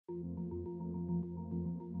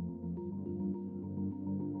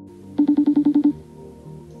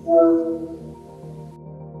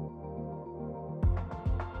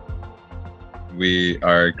We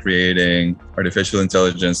are creating artificial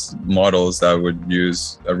intelligence models that would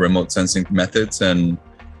use remote sensing methods and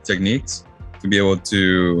techniques to be able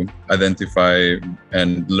to identify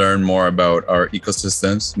and learn more about our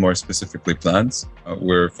ecosystems, more specifically plants.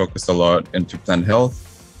 We're focused a lot into plant health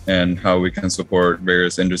and how we can support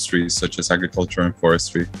various industries such as agriculture and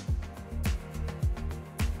forestry.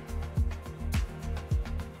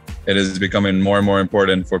 It is becoming more and more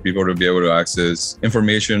important for people to be able to access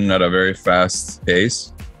information at a very fast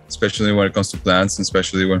pace, especially when it comes to plants, and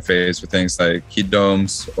especially when faced with things like heat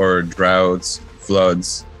domes or droughts,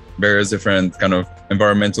 floods, various different kind of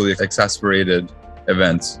environmentally exasperated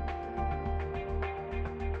events.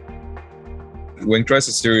 Wingtra is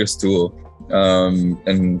a serious tool,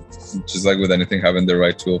 and just like with anything, having the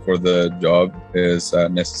right tool for the job is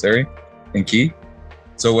necessary and key.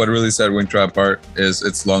 So what really set Wingtra apart is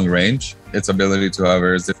its long range, its ability to have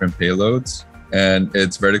various different payloads, and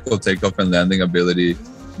its vertical takeoff and landing ability,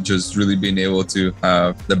 just really being able to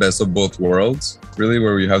have the best of both worlds, really,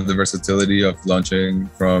 where we have the versatility of launching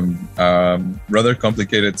from rather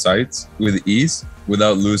complicated sites with ease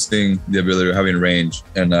without losing the ability of having range.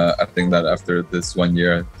 And I think that after this 1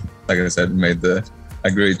 year, like I said, made a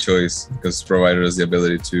great choice because it provided us the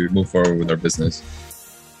ability to move forward with our business.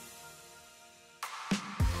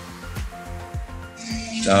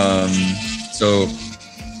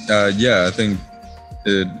 Yeah, I think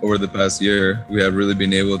over the past year, we have really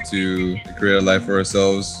been able to create a life for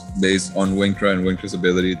ourselves based on Wingtra and Wingtra's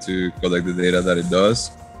ability to collect the data that it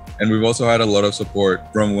does. And we've also had a lot of support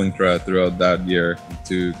from Wingtra throughout that year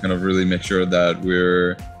to kind of really make sure that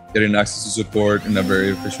we're getting access to support in a very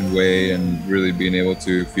efficient way and really being able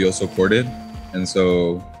to feel supported. And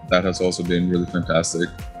so that has also been really fantastic.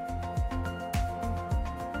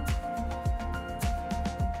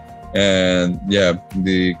 And yeah,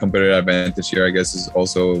 the competitive advantage here, I guess, is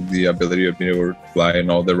also the ability of being able to fly in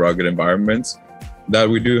all the rugged environments that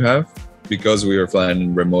we do have, because we are flying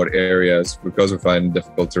in remote areas, because we're flying in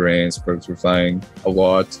difficult terrains, because we're flying a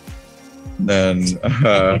lot. Then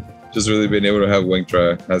just really being able to have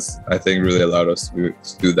Wingtra has, I think, really allowed us to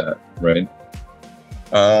do that, right?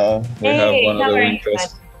 We have one of the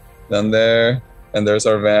Wingtras down there, and there's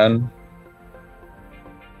our van.